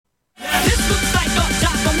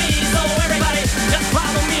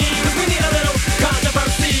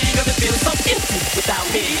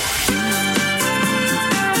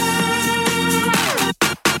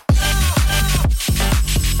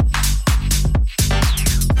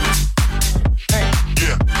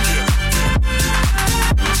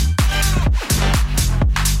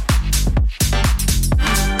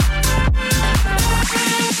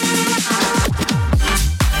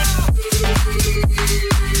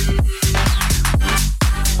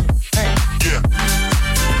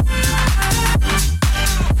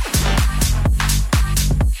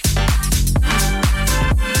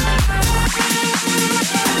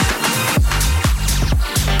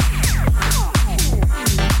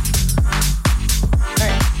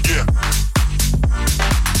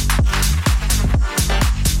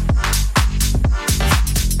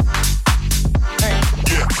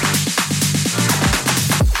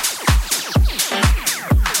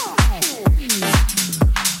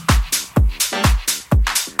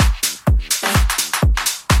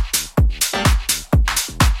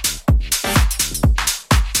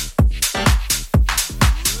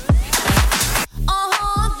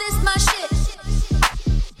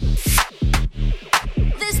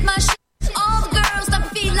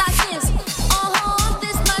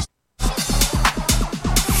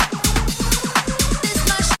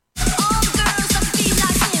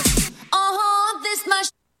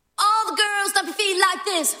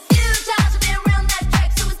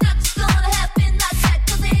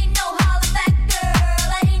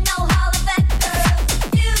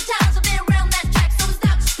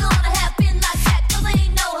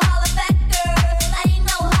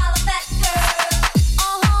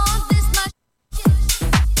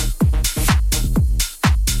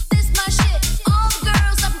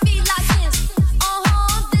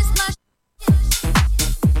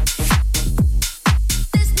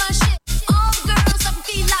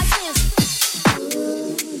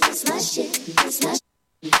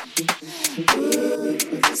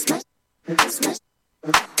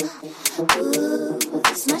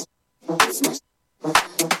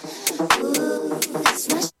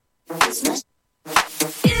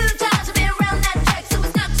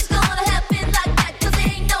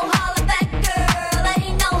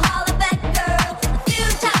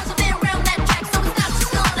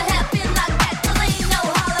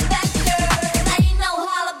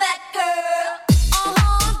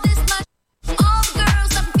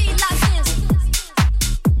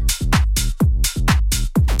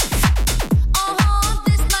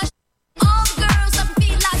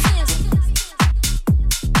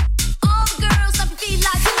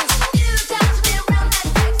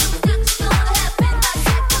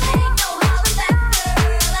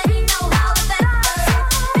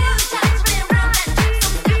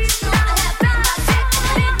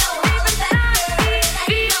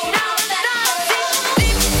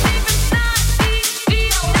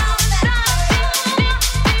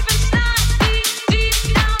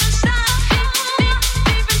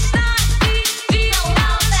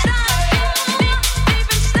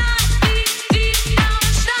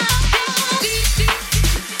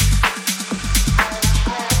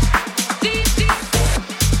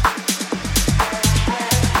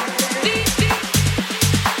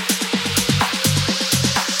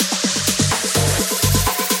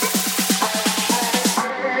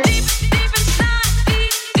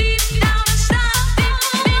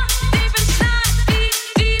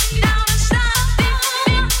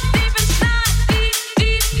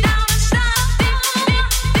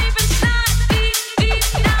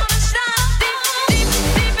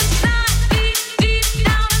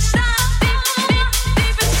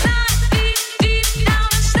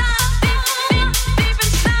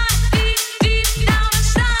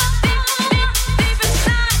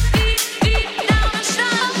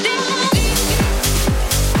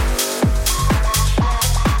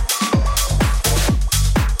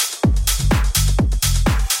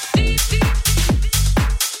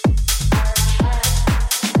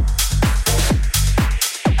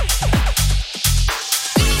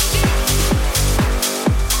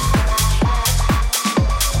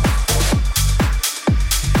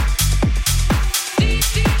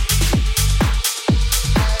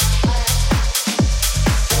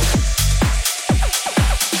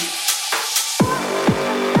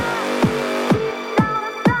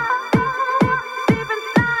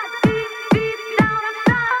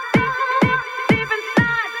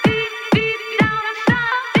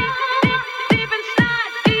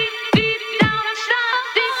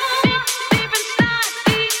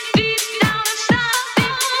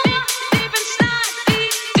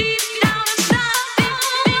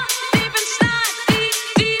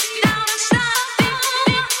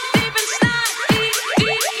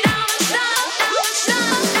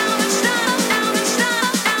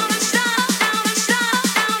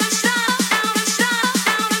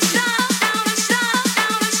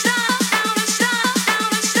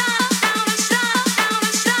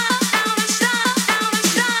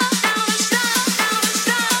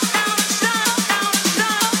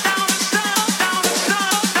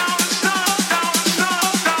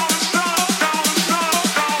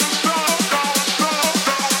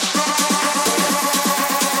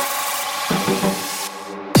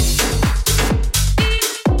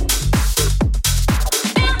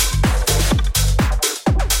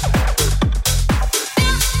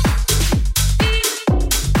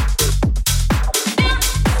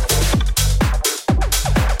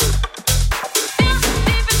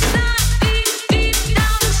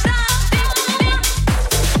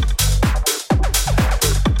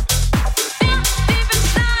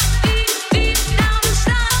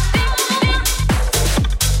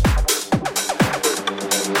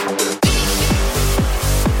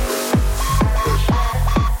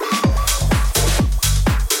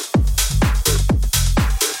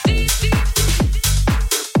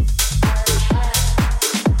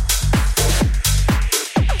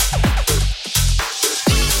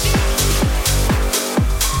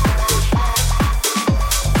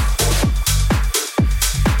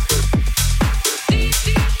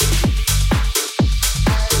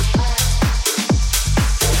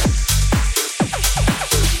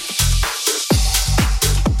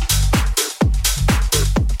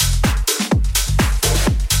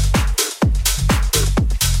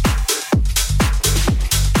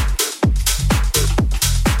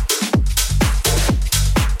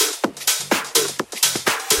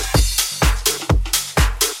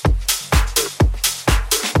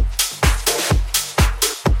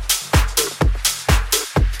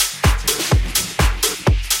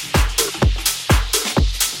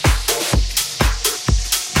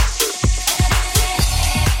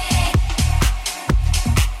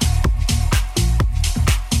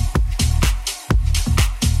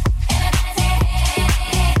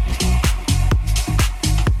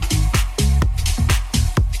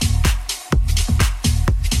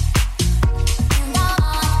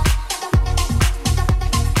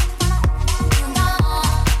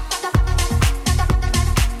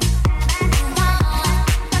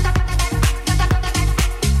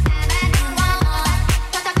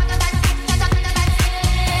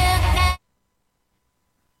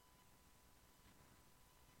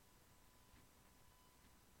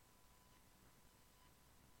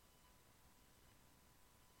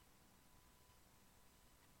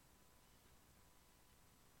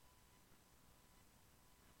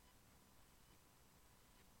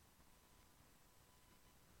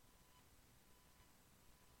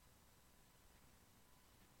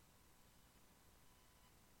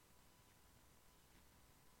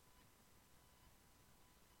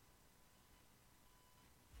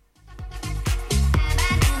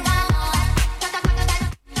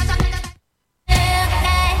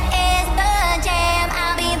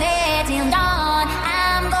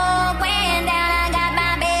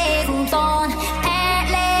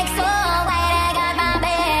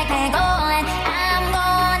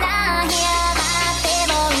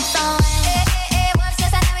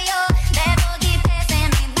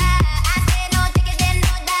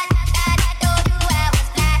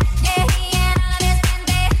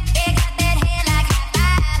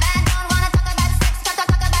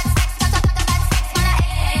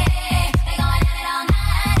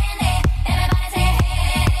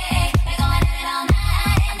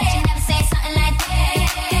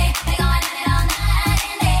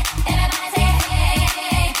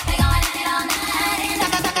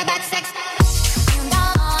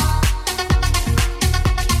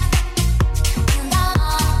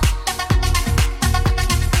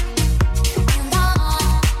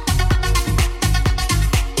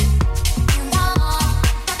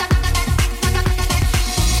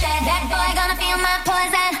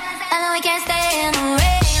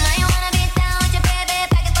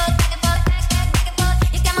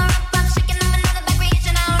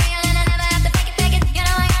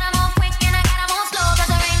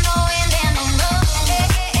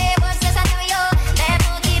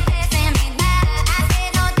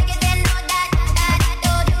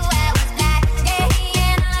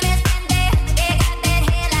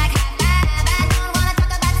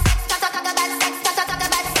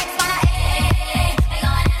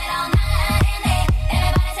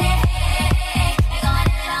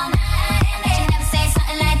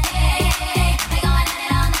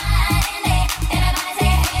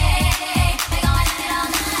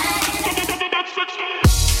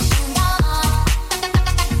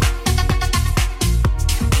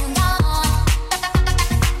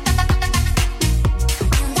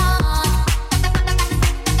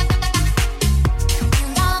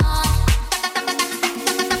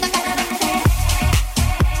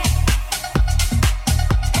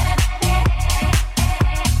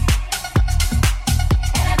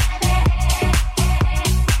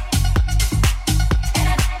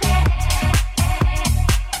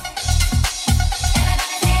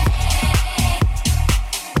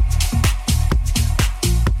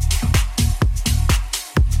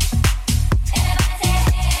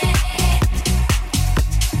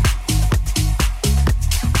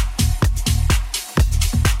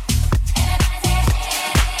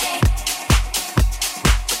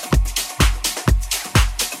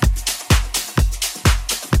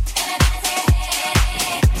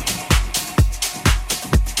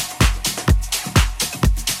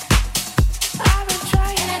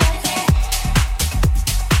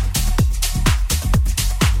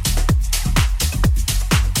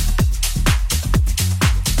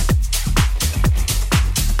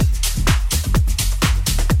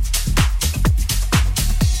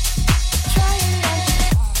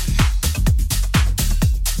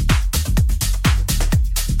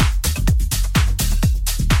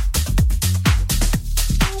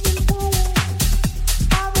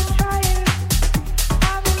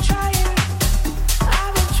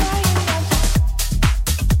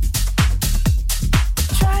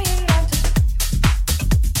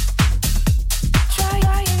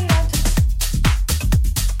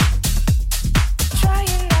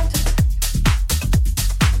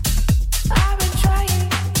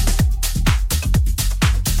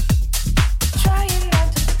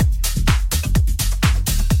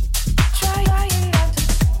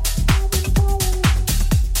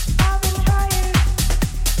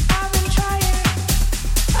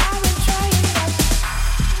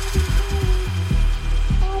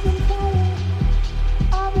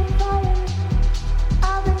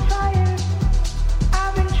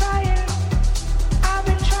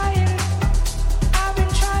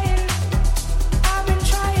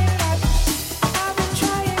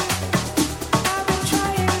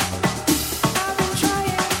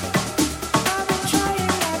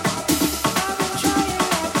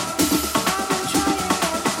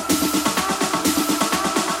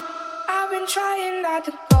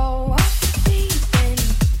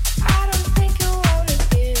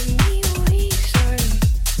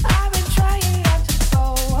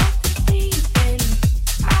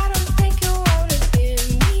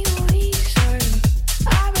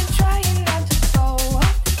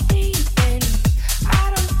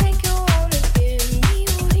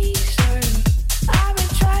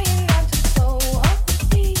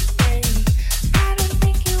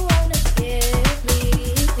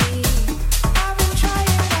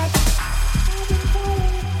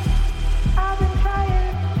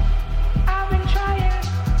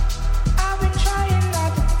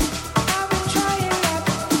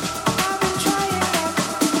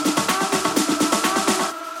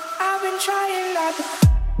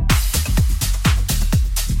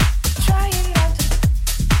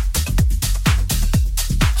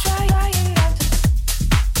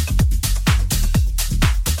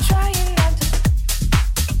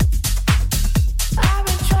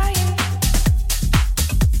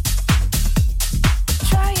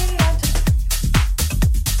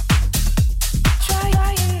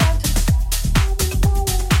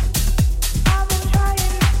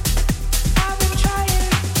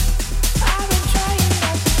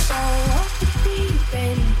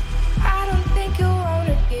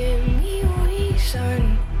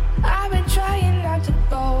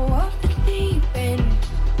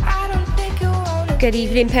Good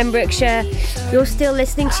evening, Pembrokeshire. You're still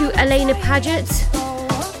listening to Alaina Paget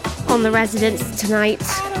on The Residence tonight.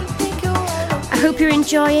 I hope you're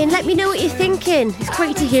enjoying. Let me know what you're thinking. It's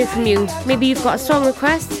great to hear from you. Maybe you've got a song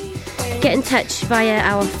request. Get in touch via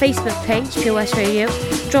our Facebook page, Pure West Radio.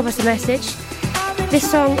 Drop us a message.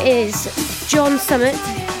 This song is John Summit,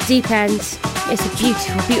 Deep End. It's a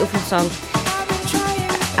beautiful, beautiful song.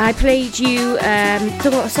 I played you Talk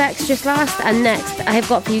About Sex just last, and next I have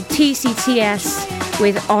got for you TCTS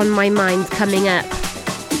with On My Mind coming up.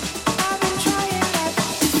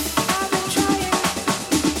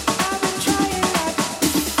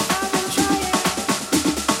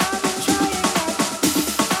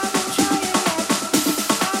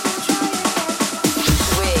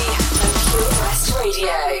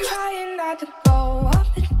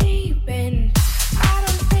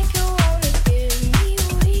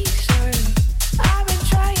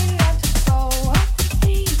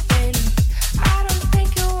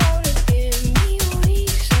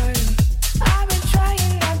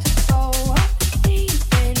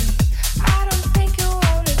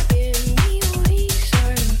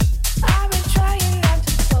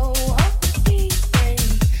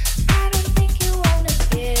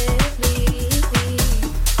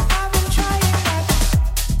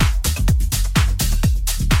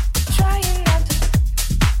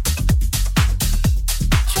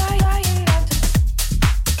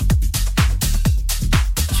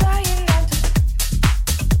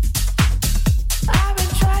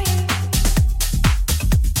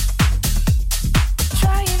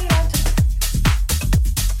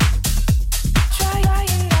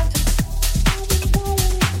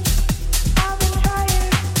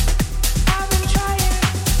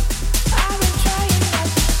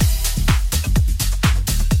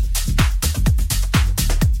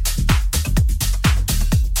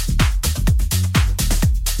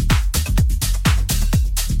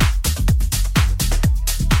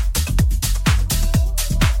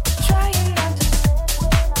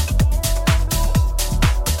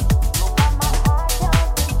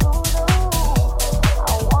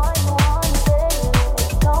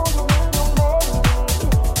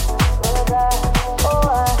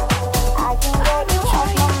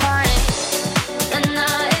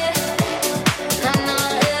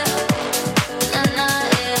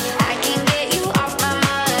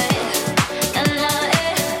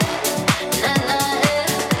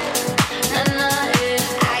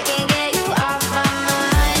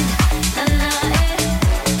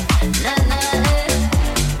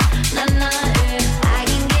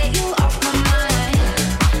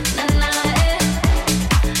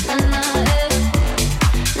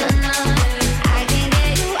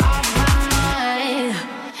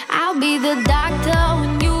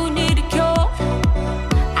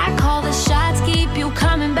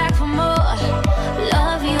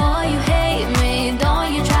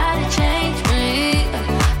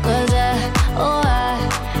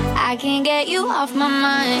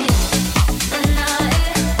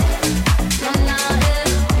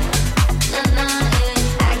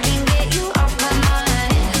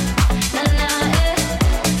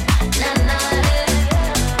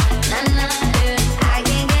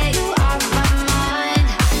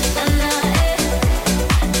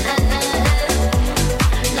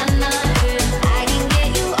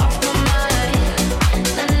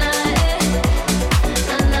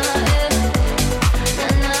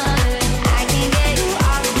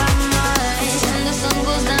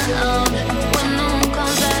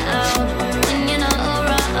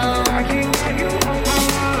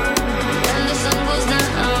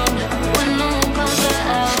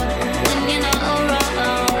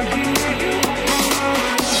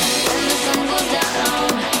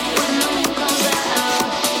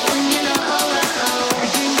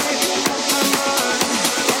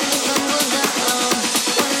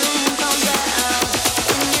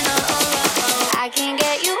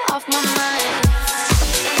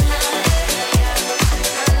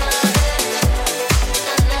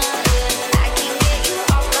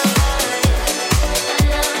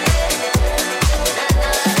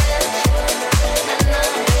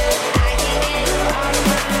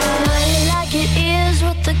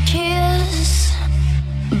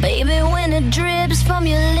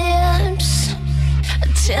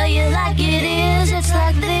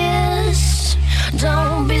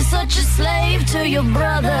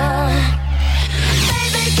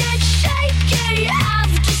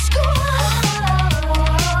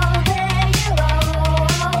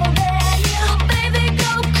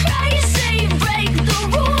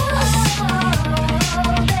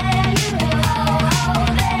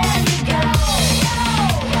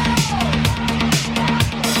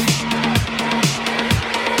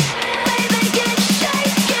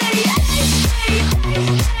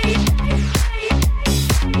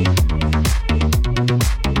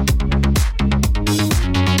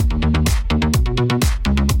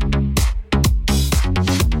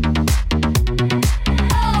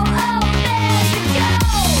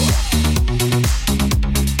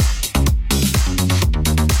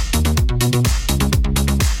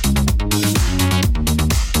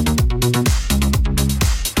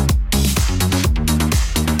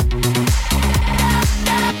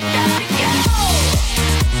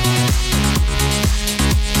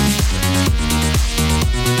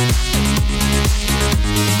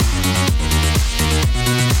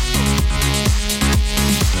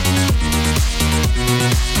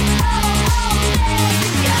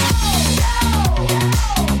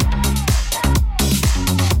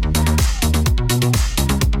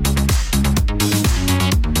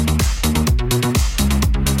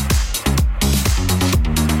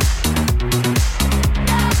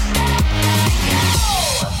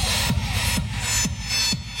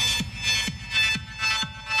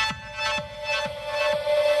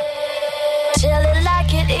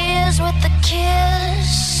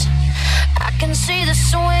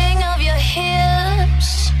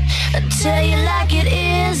 Tell you like it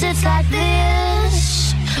is, it's like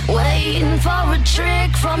this. Waiting for a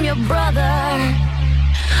trick from your brother.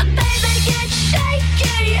 Baby, get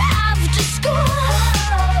shaky after school.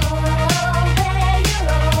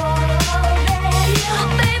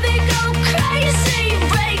 Baby, go crazy,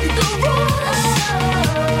 break the rules.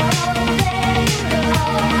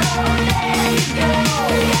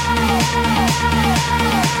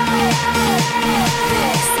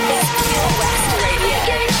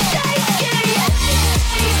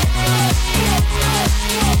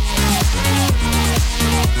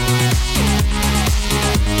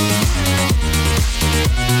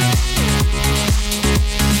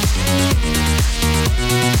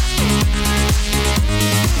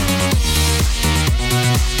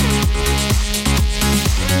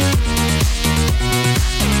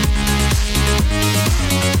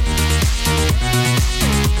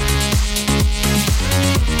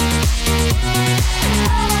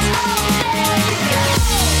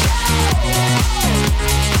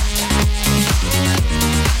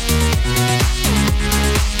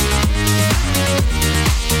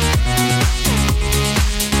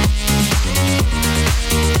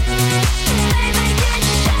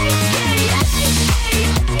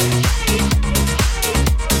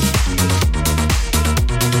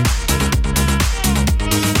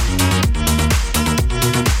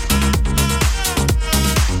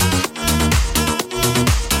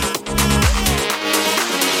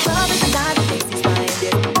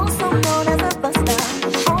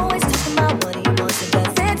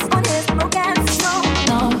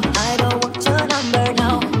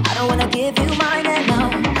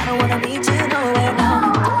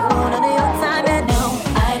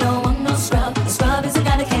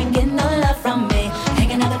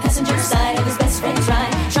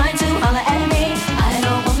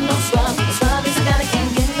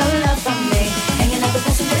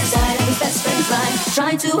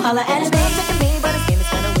 Trying to holler at his babe, taking me, but his game is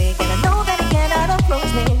kinda weak, and I know that he cannot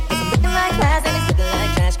approach me. 'Cause I'm looking like glass and he's looking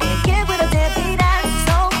like trash. Can't get with a deadbeat ass.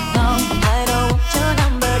 So no, I don't want your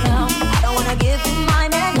number, no. I don't wanna give you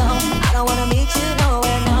mine, and no, I don't wanna meet you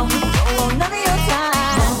nowhere, no. Don't want none of your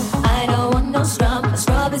time. No, I don't want no scrub. A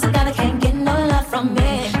scrub is a guy that can't get no love from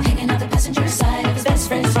me. Hanging out the passenger side of his best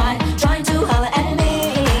friend's ride, trying to holler at me.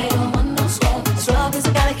 I don't want no scrub. A scrub is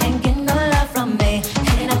a guy that can't get no love from me.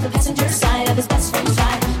 Hanging out the passenger side of his best friend's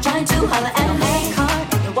ride, trying to holler.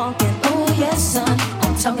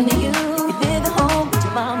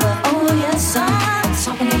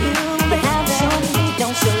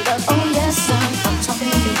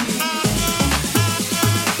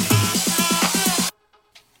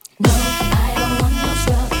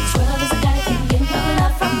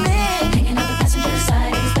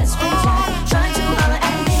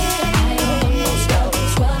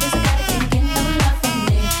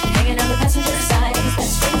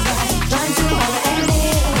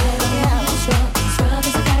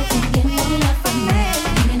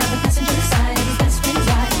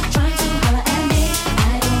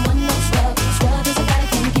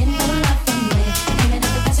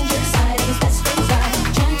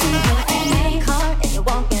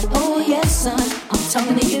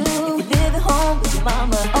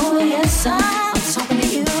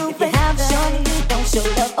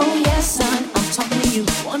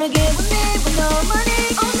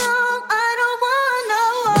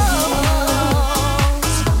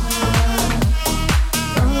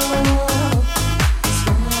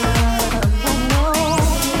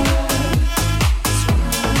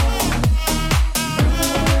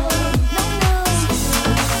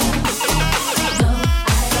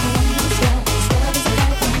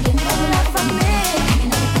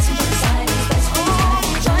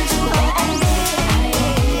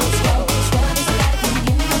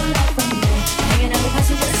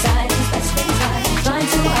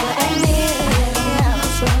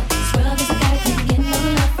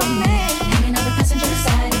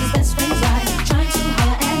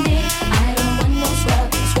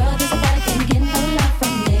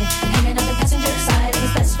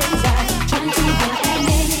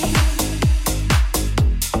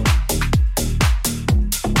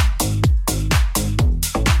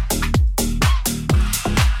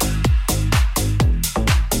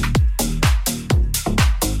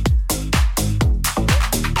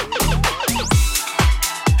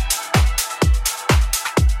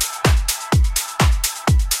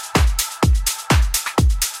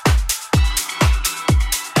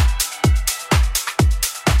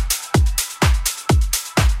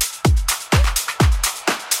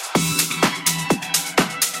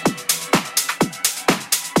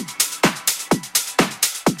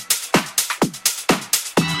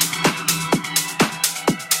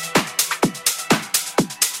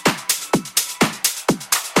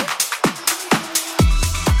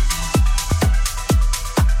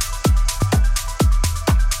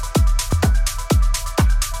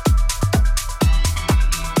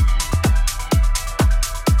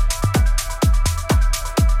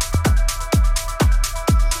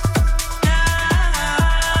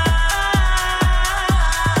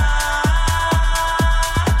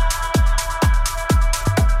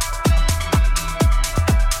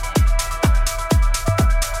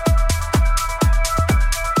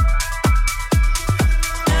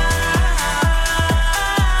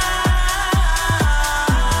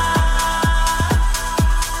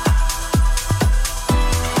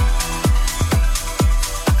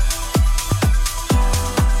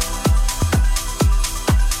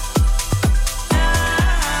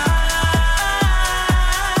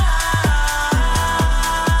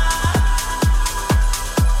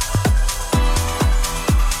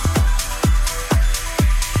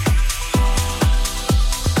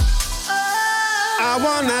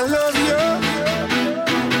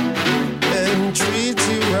 treat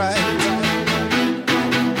you right.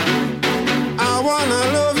 I wanna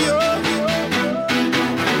love you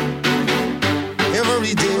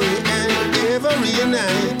every day and every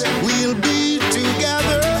night. We'll be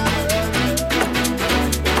together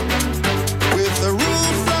with the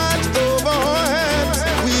roof right over our heads.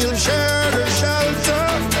 We'll share the shelter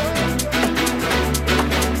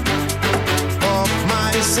of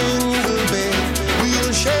my single bed.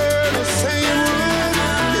 We'll share the same room,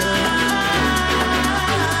 yeah.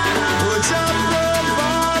 Put up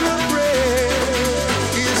above the bread.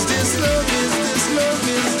 Is this love, is this love,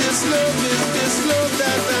 is this love, is this love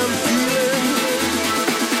that I'm feeling?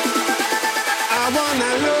 I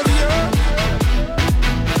wanna love you.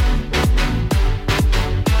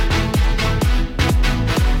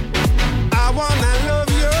 I wanna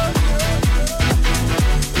love you.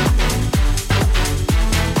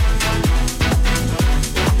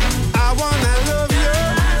 I wanna love you.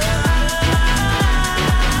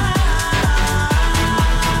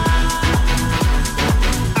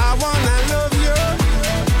 I wanna love you.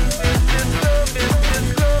 Is this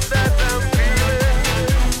love that I'm feeling?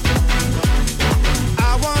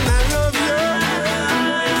 I wanna love you.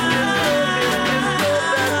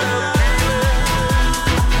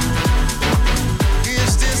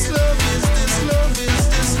 Is this love, is this love, is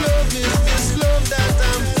this love, is this love that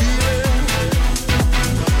I'm feeling?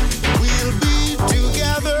 We'll be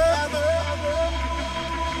together.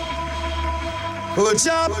 Put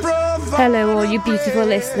your profile. Hello, all you beautiful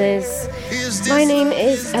listeners. My name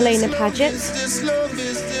is Alaina Paget.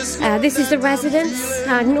 This is The Residence.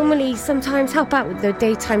 I normally sometimes help out with the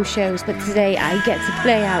daytime shows, but today I get to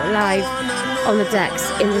play out live on the decks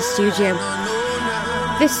in the studio.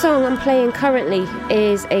 This song I'm playing currently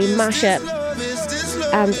is a mashup,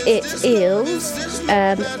 and it is,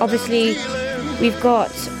 obviously, we've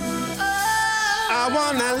got I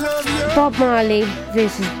wanna love you. Bob Marley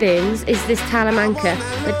versus Burns is this Talamanca,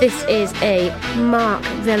 but this is a Mark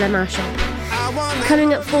Villa mashup.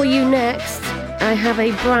 Coming up for you next, I have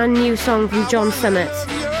a brand new song from John Summit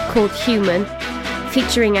called Human,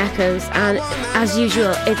 featuring Echoes, and as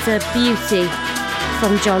usual, it's a beauty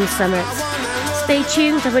from John Summit. Stay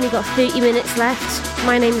tuned, I've only got 30 minutes left.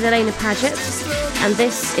 My name is Alaina Paget, and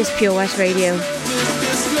this is Pure West Radio.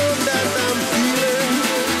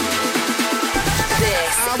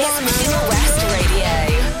 This is Pure West Radio.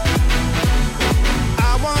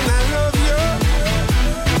 I wanna love you.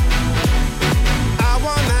 I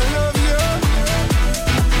wanna love you.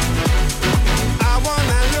 I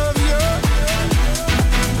wanna love you.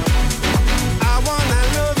 I wanna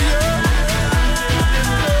love you.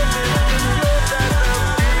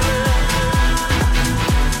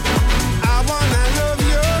 I wanna love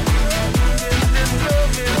you. This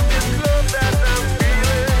love that I'm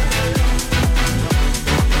feeling.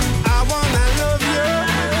 I wanna love you.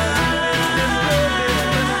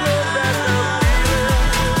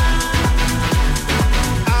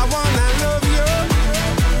 I wanna love you.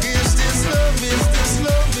 Is this love, is this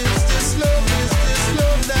love, is this love, is this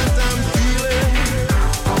love that I'm feeling?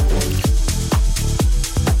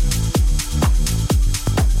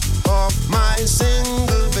 Off my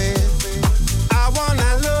single bed. I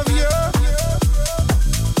wanna love you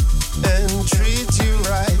and treat you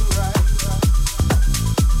right.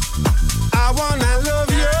 I wanna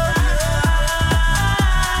love you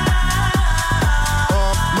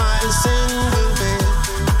off my single bed.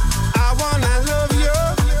 I wanna love you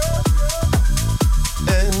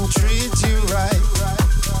and treat you right.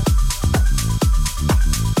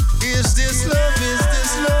 Is this love, is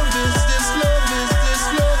this love, is this love, is this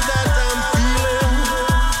love that I'm feeling?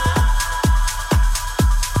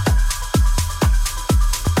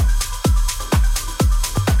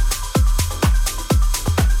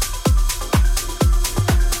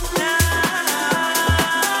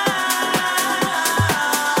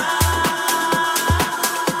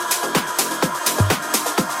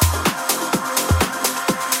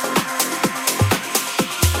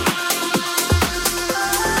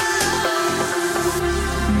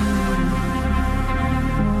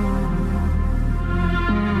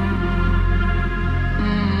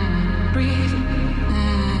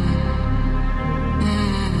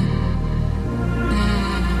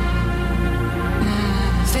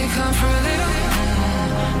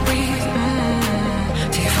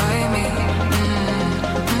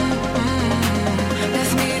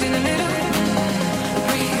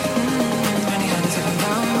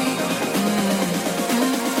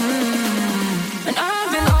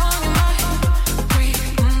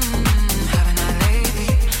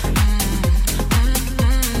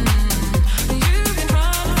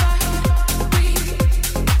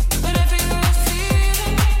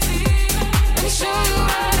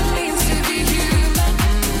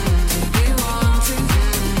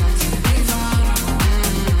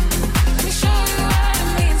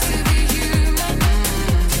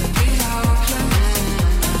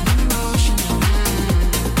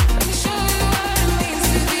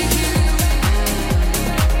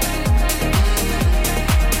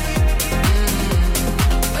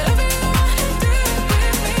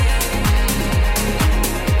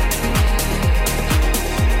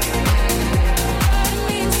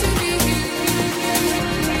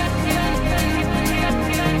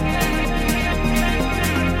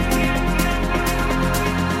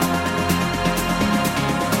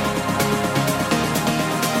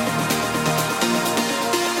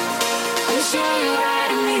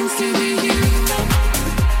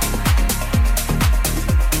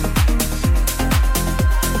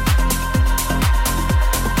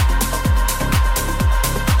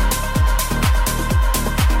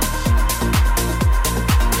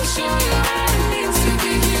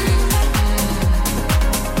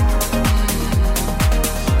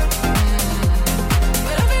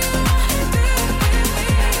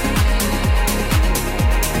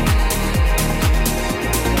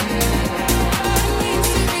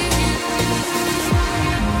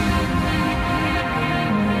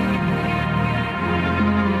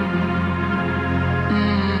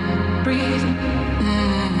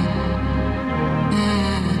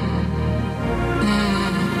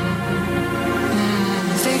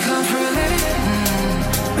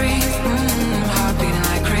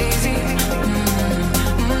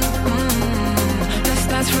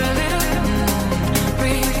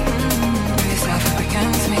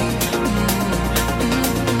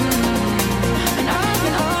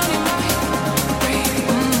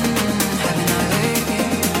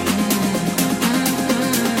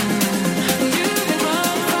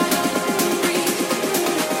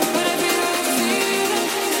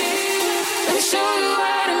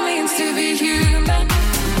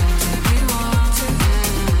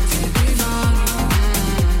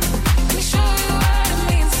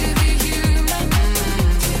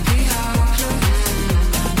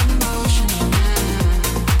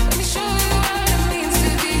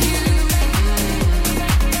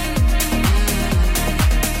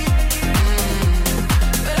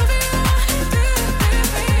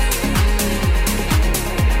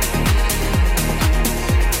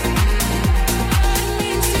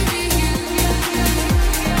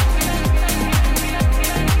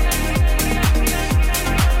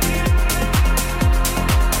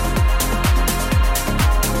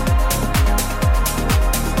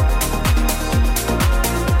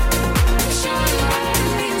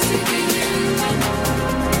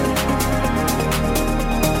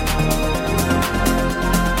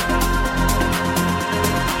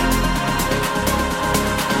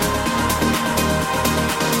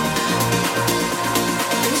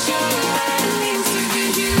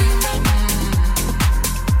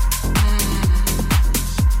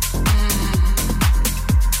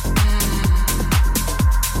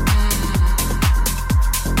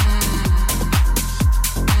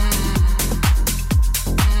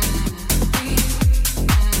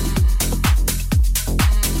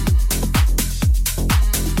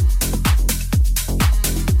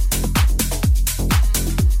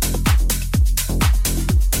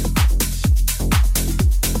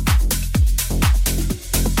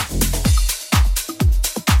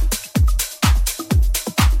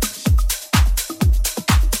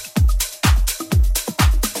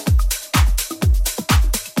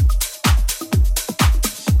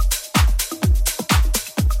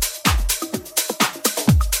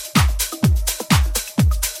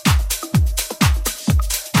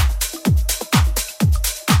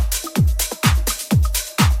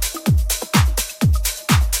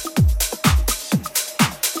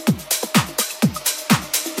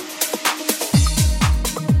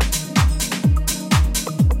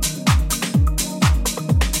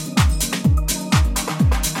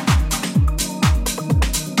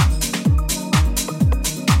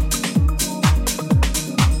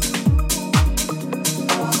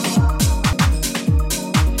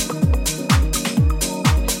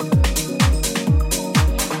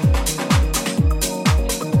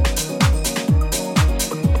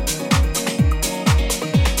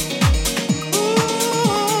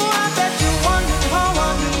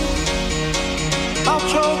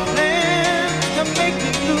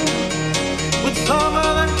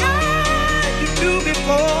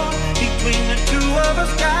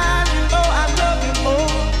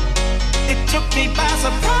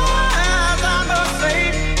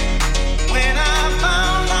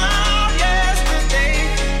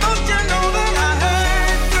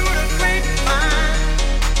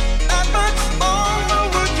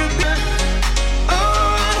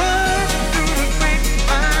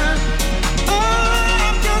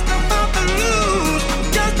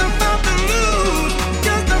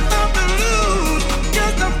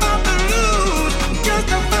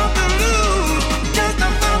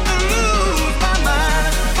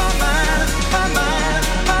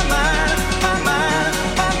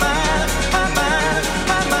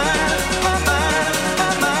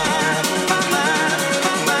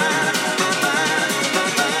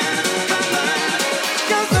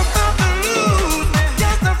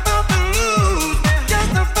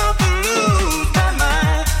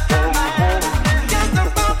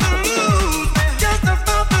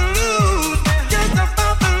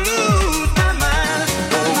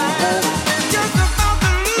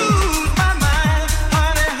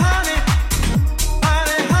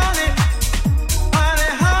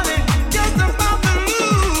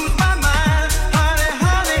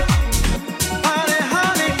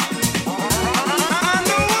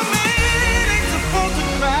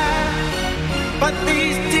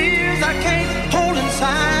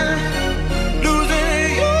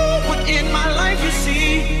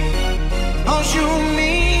 you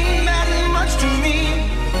mean that much to me.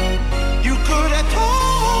 You could have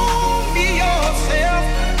told me yourself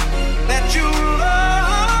that you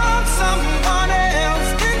love someone else.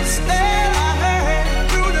 Instead, I heard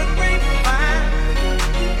through the grapevine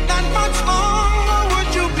that much longer would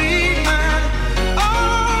you be mine.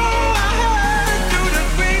 Oh, I heard through the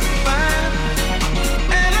grapevine,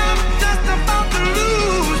 and I'm just about to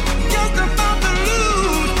lose, just about to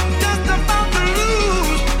lose, just about to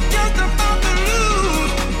lose, just about to lose.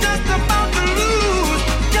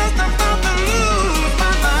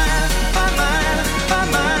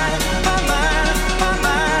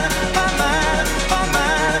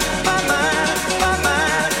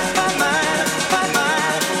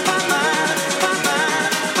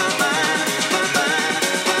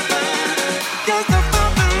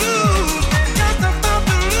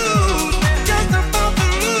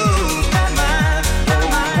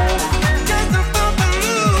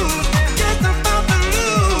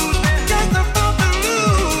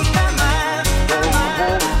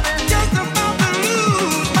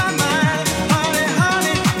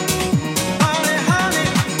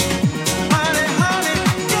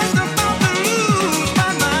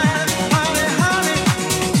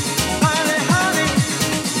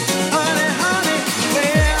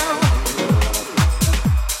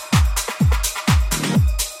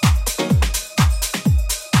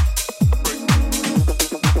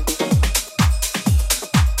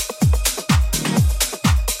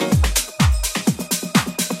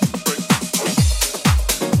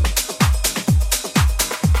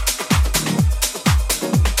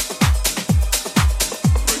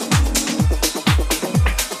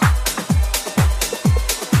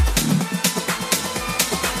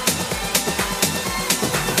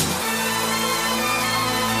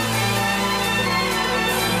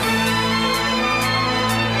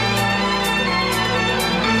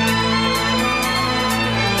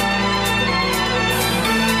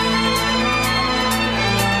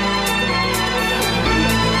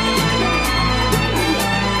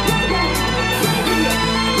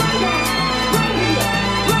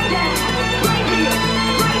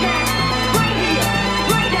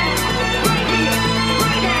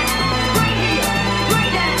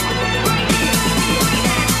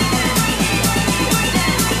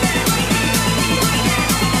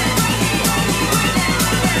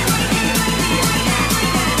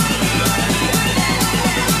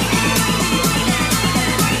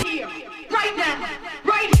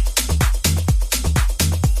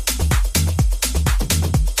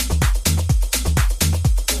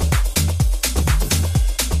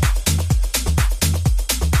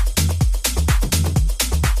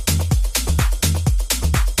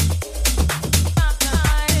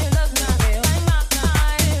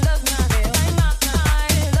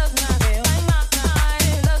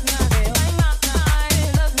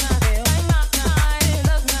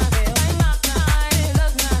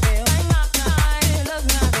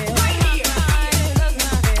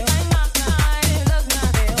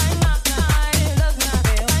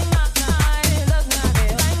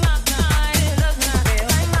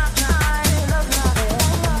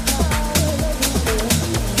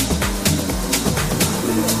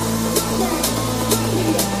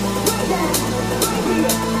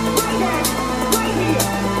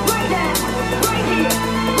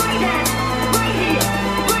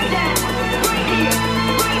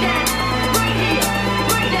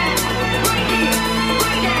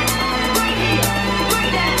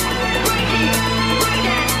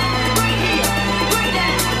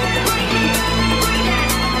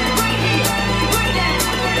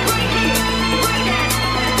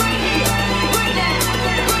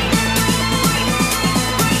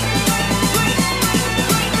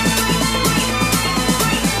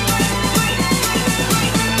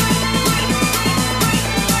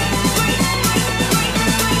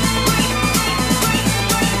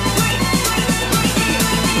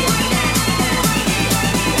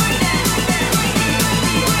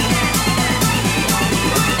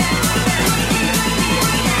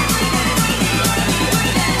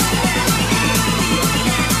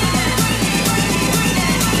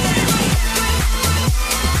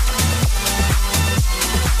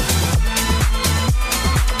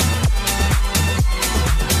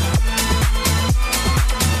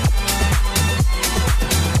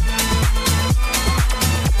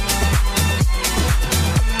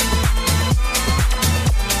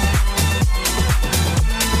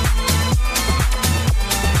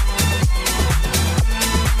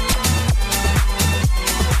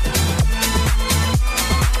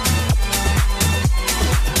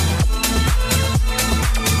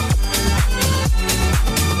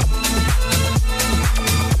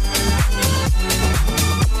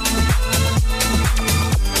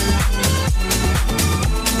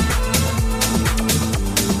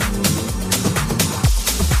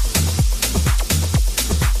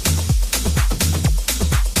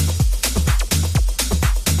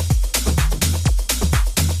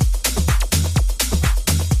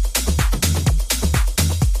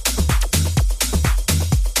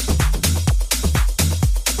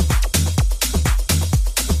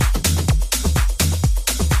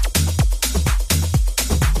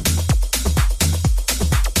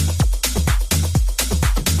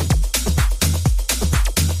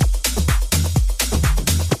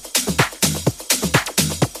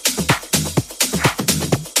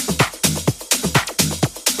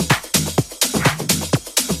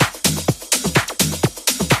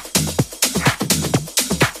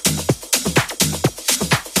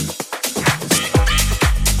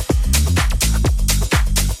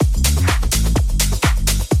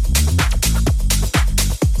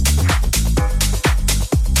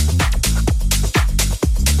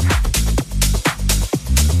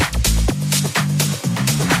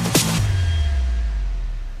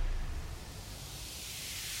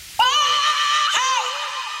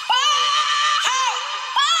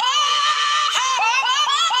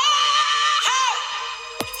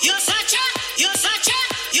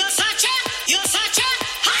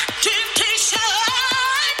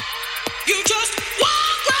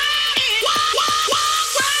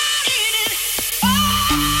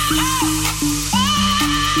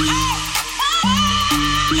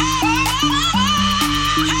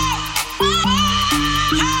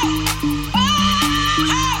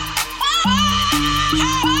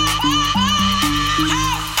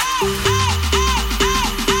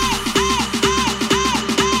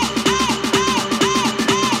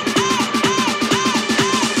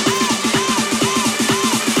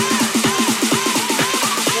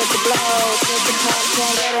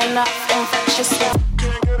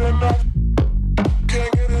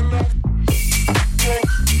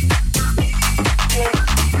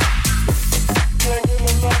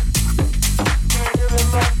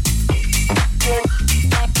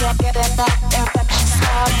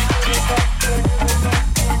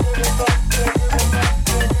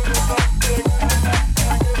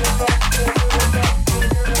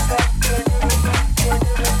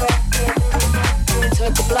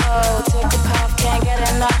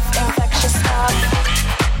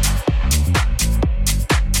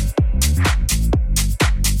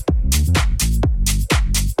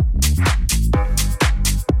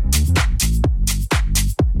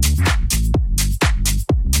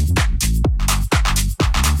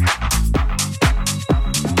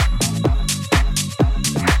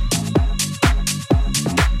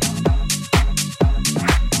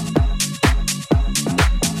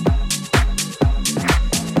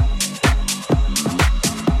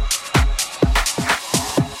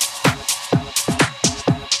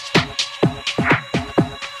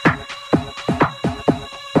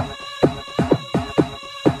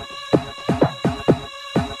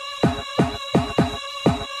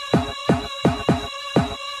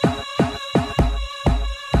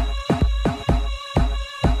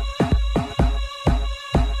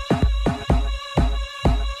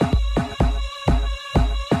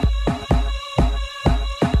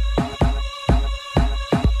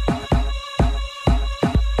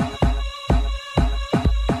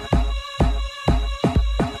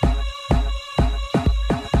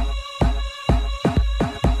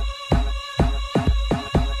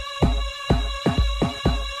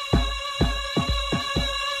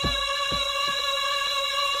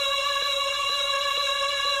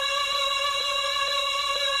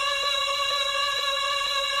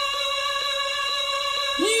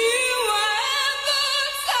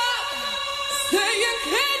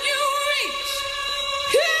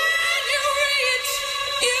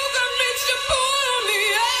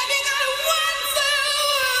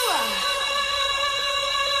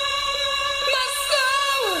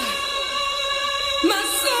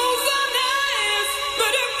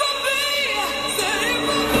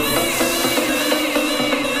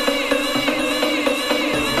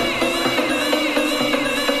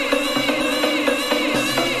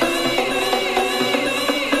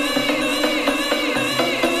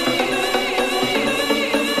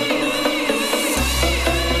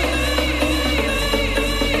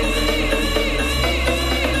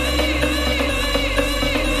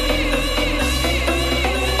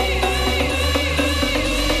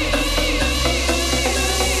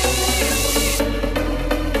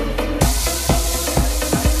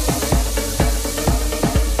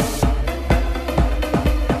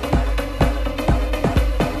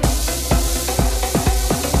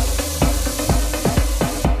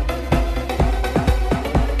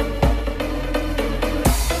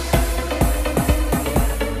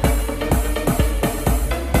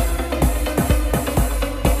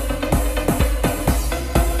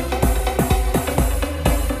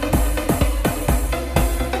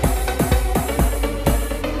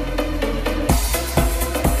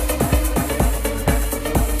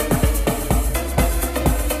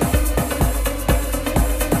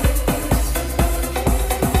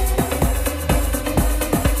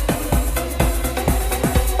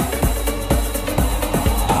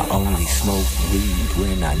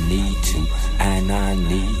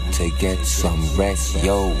 Get some rest,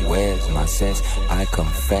 yo, where's my cess? I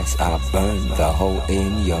confess I burned the hole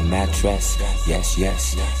in your mattress. Yes,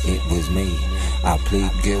 yes, it was me. I plead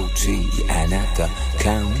guilty, and at the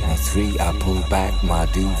count of 3 I pull back my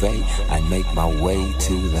duvet and make my way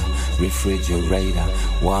to the refrigerator.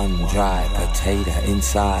 One dry potato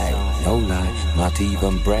inside, no lie, not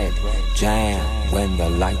even bread. Jam when the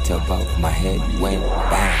light above my head went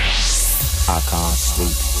bang. I can't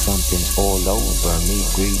sleep, something's all over me,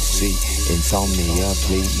 greasy. Insomnia,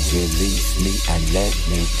 please release me and let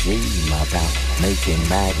me dream about making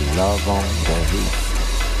mad love on the heat.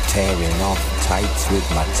 Tearing off tights with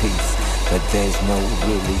my teeth, but there's no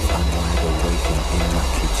relief. I'm wide awake in my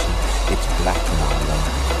kitchen, it's black and I'm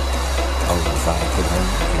lonely. Oh, if I could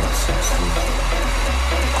only get some sleep.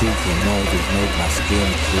 Creaking noises make my skin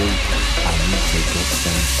creep. I need to get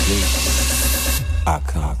some sleep. I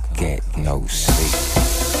can't get no sleep.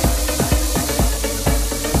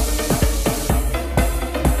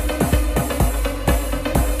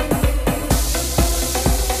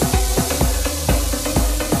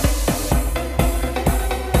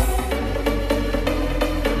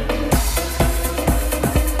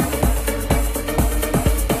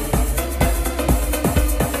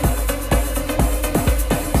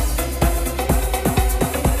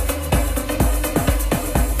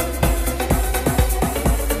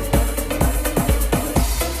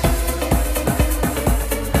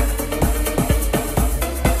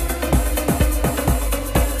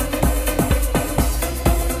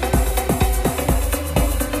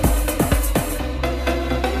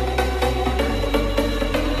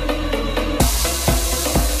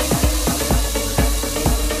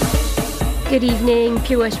 Good evening,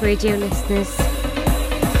 Pure West Radio listeners.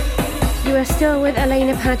 You are still with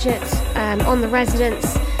Alaina Paget on The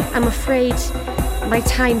Residence. I'm afraid my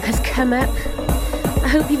time has come up. I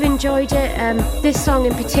hope you've enjoyed it. This song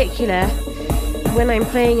in particular, when I'm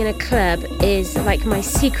playing in a club, is like my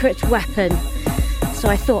secret weapon. So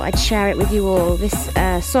I thought I'd share it with you all. This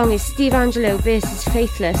song is Steve Angelo versus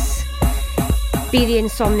Faithless, Be the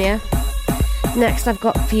Insomnia. Next I've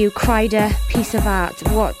got for you Crider, Piece of Art.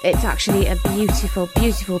 It's actually a beautiful,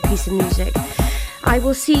 beautiful piece of music. I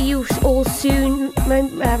will see you all soon.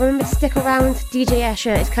 Remember to stick around. DJ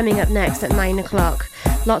Escher is coming up next at 9 o'clock.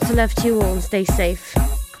 Lots of love to you all and stay safe.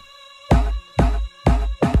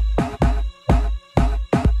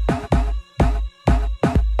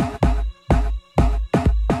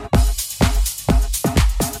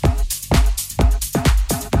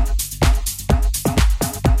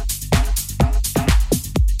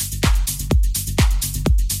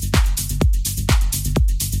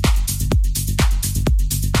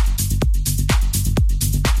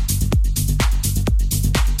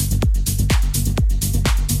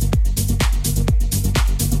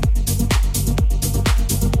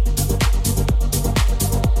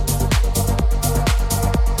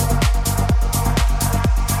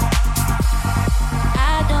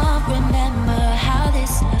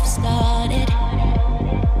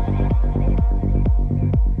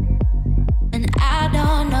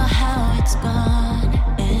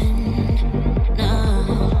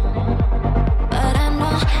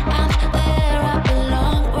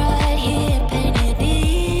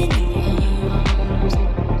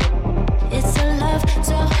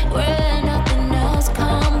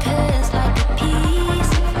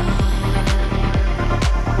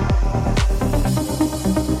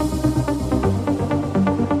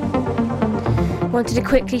 Wanted to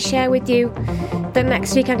quickly share with you that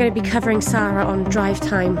next week I'm going to be covering Sarah on Drive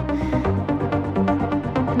Time.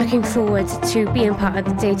 Looking forward to being part of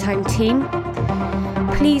the daytime team.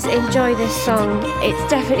 Please enjoy this song.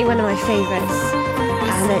 It's definitely one of my favourites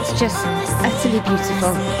and it's just utterly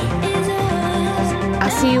beautiful.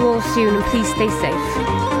 I'll see you all soon and please stay safe.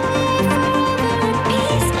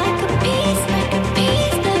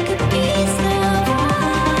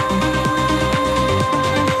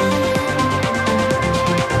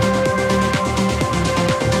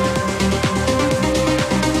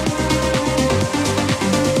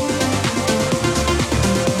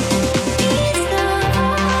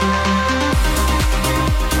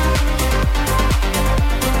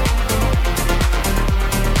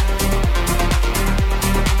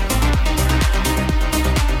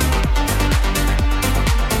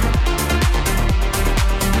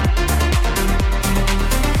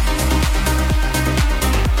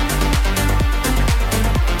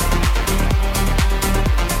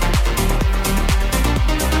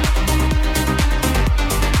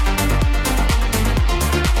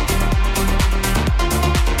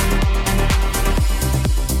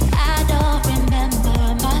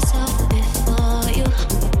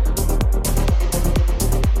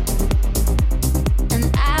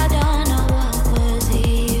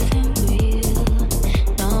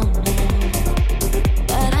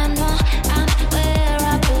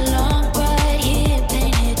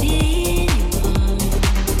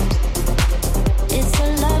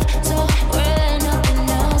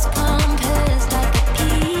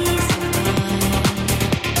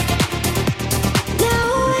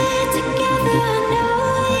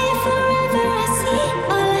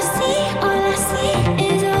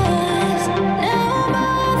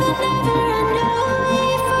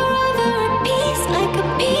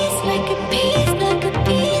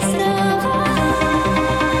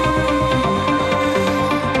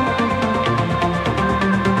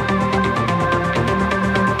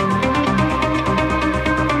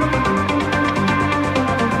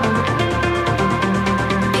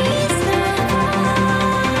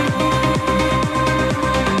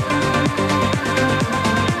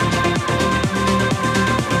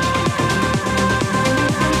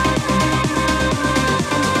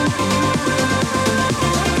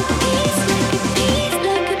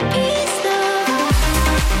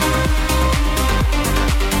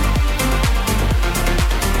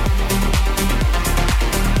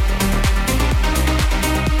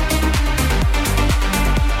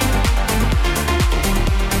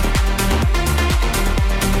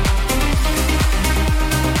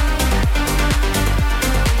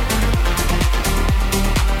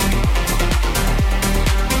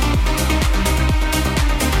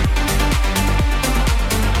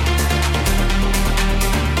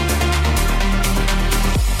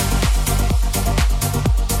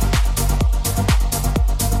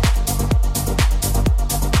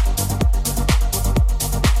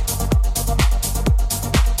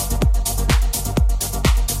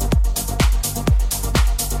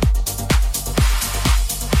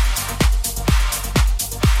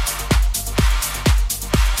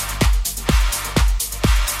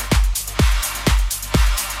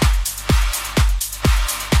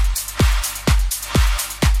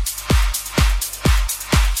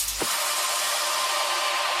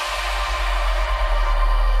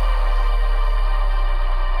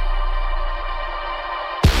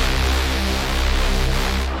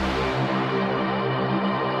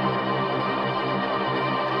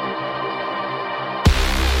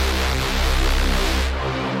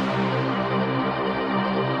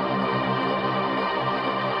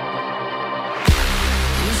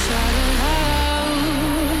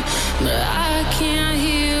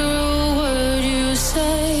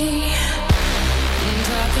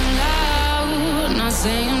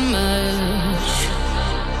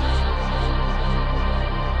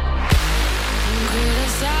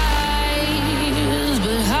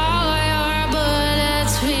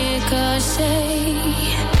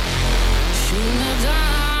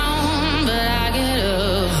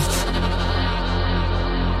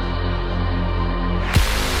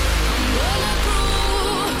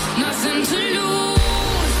 nothing to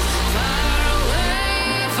lose. Far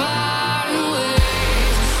away, far away.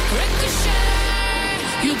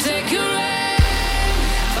 Ricochet, you take your aim.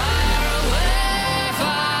 Far away,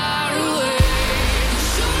 far away.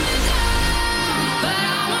 Shoot me down, but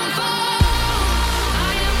I won't fall.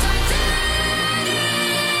 I am titanium.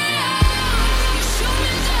 You shoot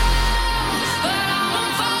me down, but I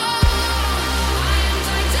won't fall. I am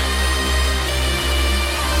titanium.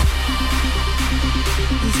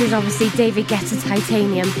 This is obviously David Guetta's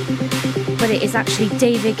Titanium, but it is actually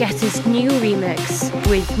David Guetta's new remix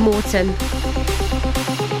with Morton.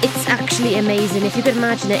 It's actually amazing. If you could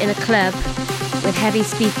imagine it in a club with heavy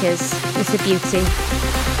speakers, it's a beauty.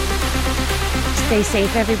 Stay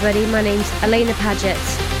safe, everybody. My name's Alaina Paget.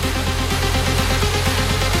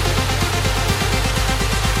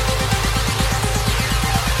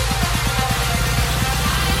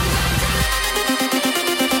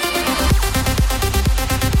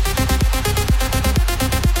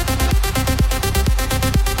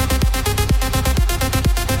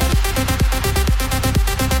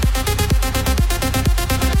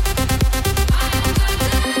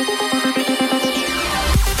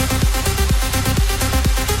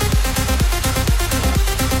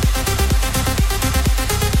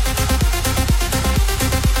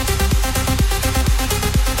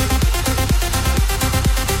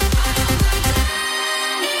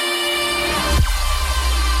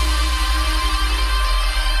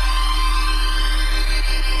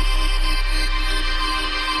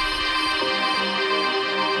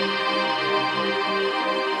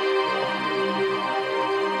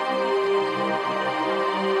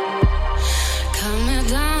 Coming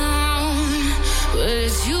down, but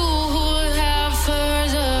it's you who have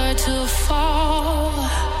further to fall.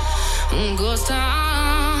 Ghost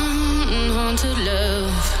town, haunted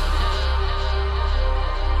love.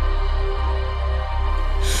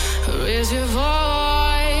 Raise your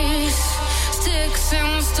voice. Sticks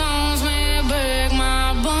and stones may break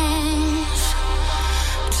my bones.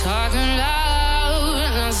 Talking